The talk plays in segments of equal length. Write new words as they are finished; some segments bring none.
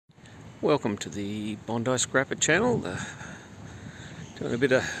Welcome to the Bondi Scrapper channel. Doing a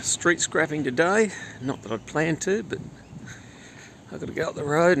bit of street scrapping today. Not that I'd planned to, but I've got to go up the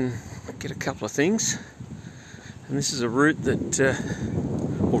road and get a couple of things. And this is a route that,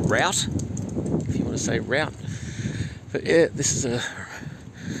 or route, if you want to say route. But yeah, this is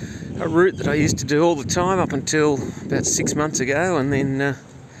a route that I used to do all the time up until about 6 months ago, and then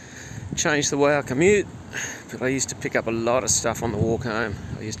changed the way I commute. But I used to pick up a lot of stuff on the walk home.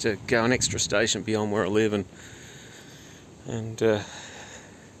 I used to go an extra station beyond where I live and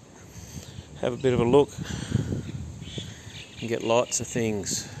have a bit of a look and get lots of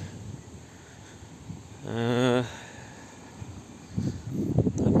things. I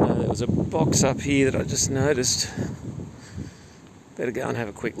don't know, there was a box up here that I just noticed. Better go and have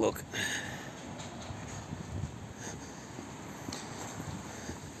a quick look.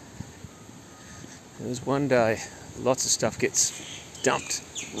 There's one day, lots of stuff gets dumped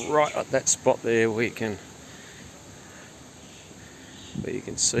right at that spot there where you can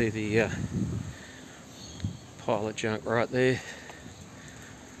see the pile of junk right there.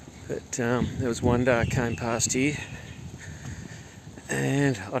 But there was one day I came past here,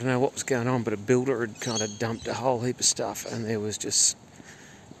 and I don't know what was going on, but a builder had kind of dumped a whole heap of stuff, and there was just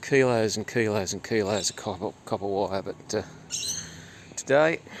kilos and kilos and kilos of copper wire. But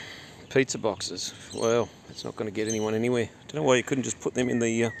today, pizza boxes. Well, it's not going to get anyone anywhere. Don't know why you couldn't just put them in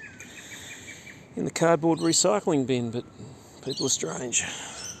the cardboard recycling bin, but people are strange.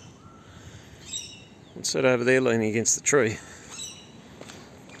 And sit over there leaning against the tree.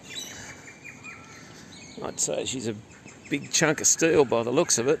 I'd say she's a big chunk of steel by the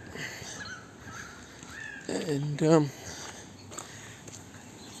looks of it. And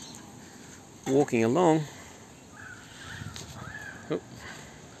walking along,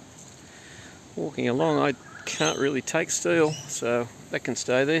 I can't really take steel, so that can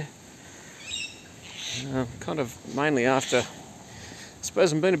stay there. Kind of mainly after, I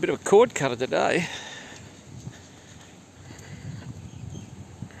suppose I'm being a bit of a cord cutter today.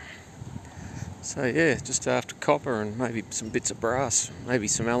 So yeah, just after copper and maybe some bits of brass, maybe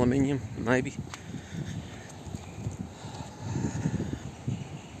some aluminium, maybe.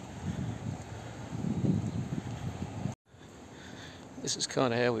 This is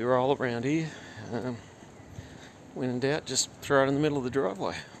kind of how we roll around here. When in doubt, just throw it in the middle of the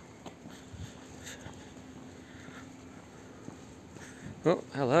driveway. Oh,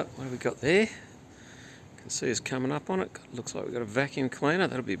 hello, what have we got there? Can see us coming up on it. Looks like we've got a vacuum cleaner.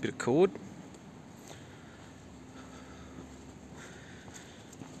 That'll be a bit of cord.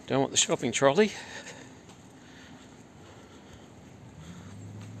 Don't want the shopping trolley.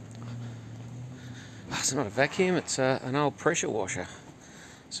 Oh, it's not a vacuum, it's an old pressure washer.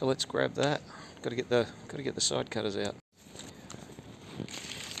 So let's grab that. Got to get the side cutters out.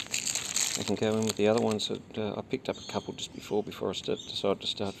 I can go in with the other ones that I picked up a couple just before I decided to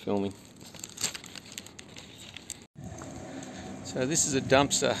start filming. So this is a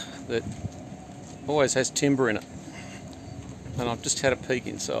dumpster that always has timber in it, and I've just had a peek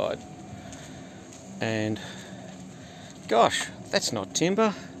inside, and gosh, that's not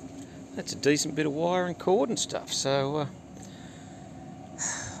timber. That's a decent bit of wire and cord and stuff. So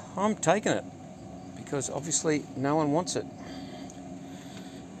I'm taking it because obviously no one wants it.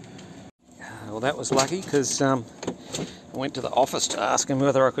 Well, that was lucky because I went to the office to ask him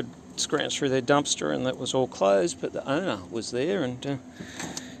whether I could scrounge through their dumpster, and that was all closed, but the owner was there, and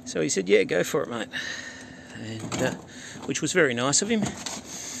so he said, yeah, go for it, mate, and which was very nice of him.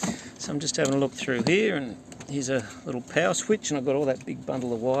 So I'm just having a look through here, and here's a little power switch, and I've got all that big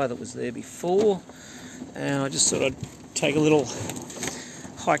bundle of wire that was there before, and I just thought I'd take a little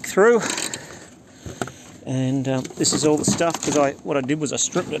hike through. And this is all the stuff, because what I did was I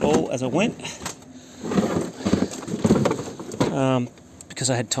stripped it all as I went, because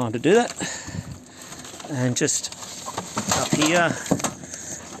I had time to do that. And just up here,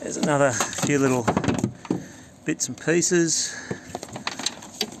 there's another few little bits and pieces,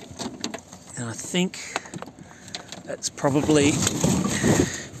 and I think that's probably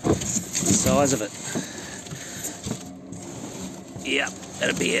the size of it. Yeah,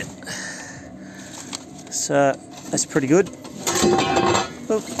 that'll be it. So that's pretty good.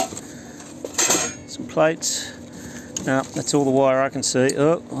 Oh, some plates. No, that's all the wire I can see.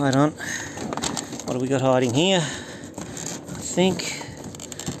 Oh, wait on. What have we got hiding here? I think.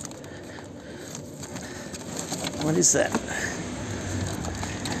 What is that?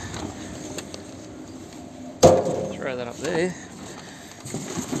 Throw that up there.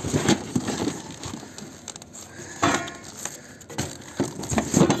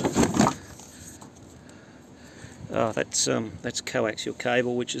 Oh, Oh, that's coaxial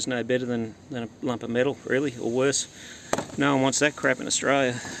cable, which is no better than a lump of metal, really, or worse. No one wants that crap in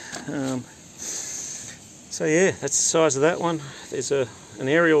Australia. So yeah, that's the size of that one. There's an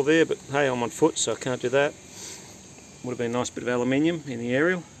aerial there, but hey, I'm on foot, so I can't do that. Would have been a nice bit of aluminium in the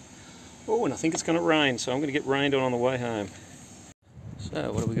aerial. Oh, and I think it's going to rain, so I'm going to get rained on the way home.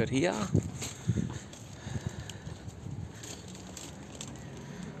 So what have we got here?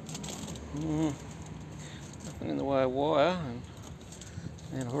 Nothing in the way of wire,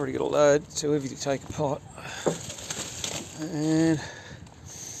 and I've already got a load, too heavy to take apart. And a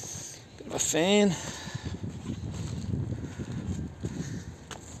bit of a fan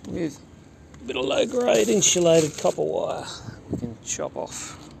with a bit of low grade insulated copper wire we can chop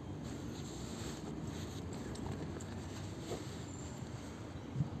off.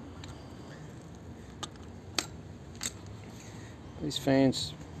 These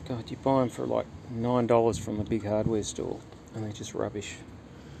fans, God, you buy them for like $9 from a big hardware store, and they're just rubbish.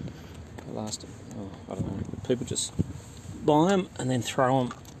 They last, I don't know, people just buy them and then throw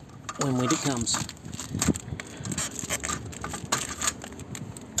them when winter comes.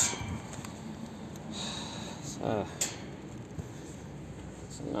 So,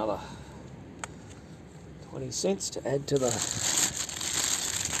 it's another 20 cents to add to the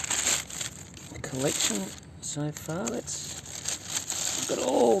collection so far. We've got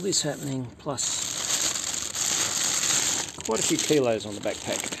all this happening, plus quite a few kilos on the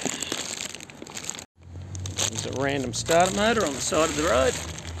backpack. There's a random starter motor on the side of the road.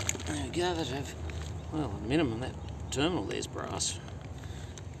 There we go, that have, well, at minimum that terminal there's brass.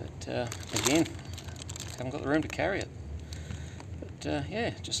 But again, haven't got the room to carry it. But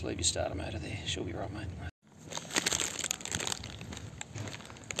yeah, just leave your starter motor there, she'll be right, mate.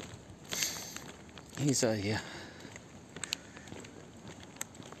 Here's a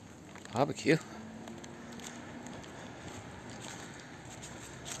barbecue.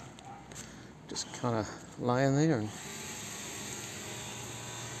 Just kind of laying there and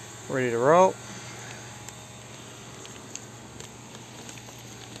ready to roll.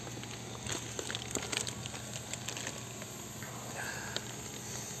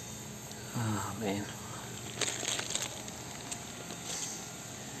 Oh man.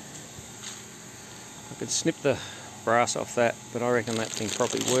 I could snip the brass off that, but I reckon that thing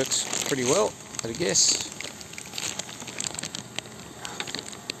probably works pretty well, I'd guess.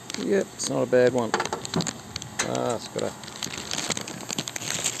 Yep, it's not a bad one. Ah, it's got a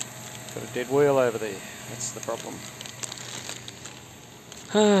dead wheel over there. That's the problem.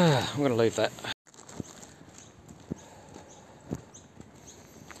 I'm going to leave that.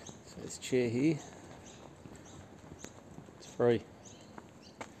 So this chair here, it's free.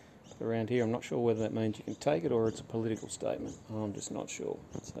 Around here, I'm not sure whether that means you can take it or it's a political statement. I'm just not sure.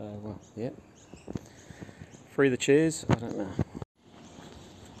 So, yeah. Free the chairs, I don't know.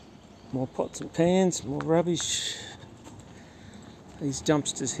 More pots and pans, more rubbish. These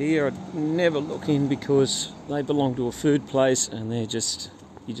dumpsters here, I'd never look in because they belong to a food place and you just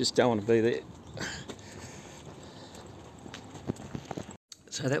don't want to be there.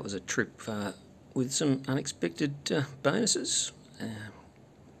 So that was a trip with some unexpected bonuses.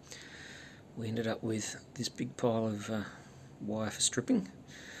 We ended up with this big pile of wire for stripping.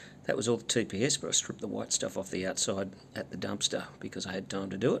 That was all the TPS, but I stripped the white stuff off the outside at the dumpster because I had time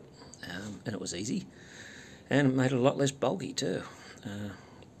to do it, and it was easy. And it made it a lot less bulky too.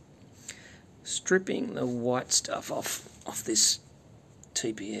 Stripping the white stuff off this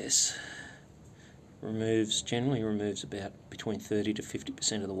TPS generally removes about between 30 to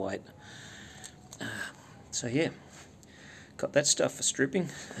 50% of the weight. So yeah, got that stuff for stripping,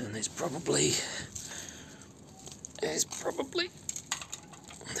 and there's probably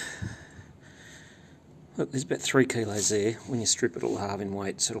look, there's about 3 kilos there. When you strip it'll halve in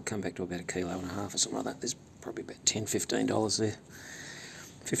weight, so it'll come back to about 1.5 kilos or something like that. There's probably about $10–15 there.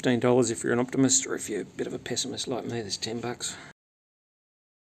 $15 if you're an optimist, or if you're a bit of a pessimist like me, there's $10.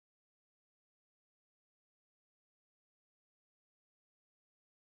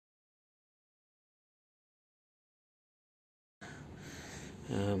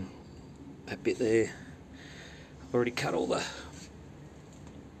 That bit there, I've already cut all the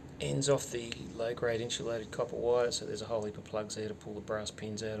ends off the low grade insulated copper wire, so there's a whole heap of plugs there to pull the brass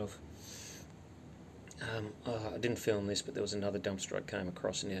pins out of. I didn't film this, but there was another dumpster I came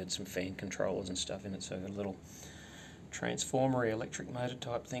across and it had some fan controllers and stuff in it, so I got a little transformer electric motor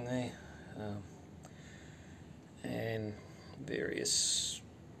type thing there, and various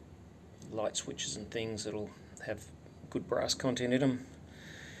light switches and things that'll have good brass content in them,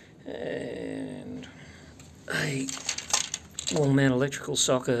 and a wall mount electrical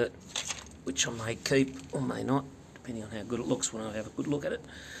socket which I may keep or may not, depending on how good it looks when I have a good look at it.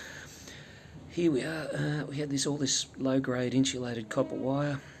 Here we are. We had all this low-grade insulated copper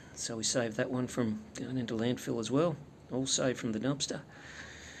wire, so we saved that one from going into landfill as well, all saved from the dumpster.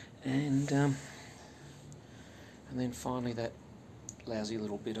 And then finally that lousy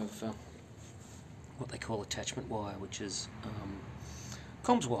little bit of what they call attachment wire, which is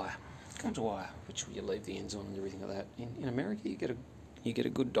comms wire, which you leave the ends on and everything like that. In America, you get a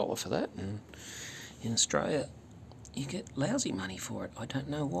good dollar for that, and in Australia, you get lousy money for it. I don't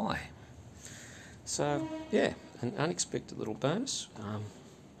know why. So yeah, an unexpected little bonus.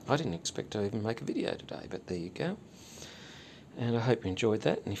 I didn't expect to even make a video today, but there you go. And I hope you enjoyed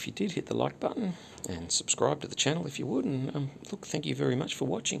that, and if you did, hit the like button and subscribe to the channel if you would, and look, thank you very much for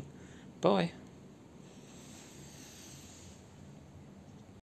watching. Bye.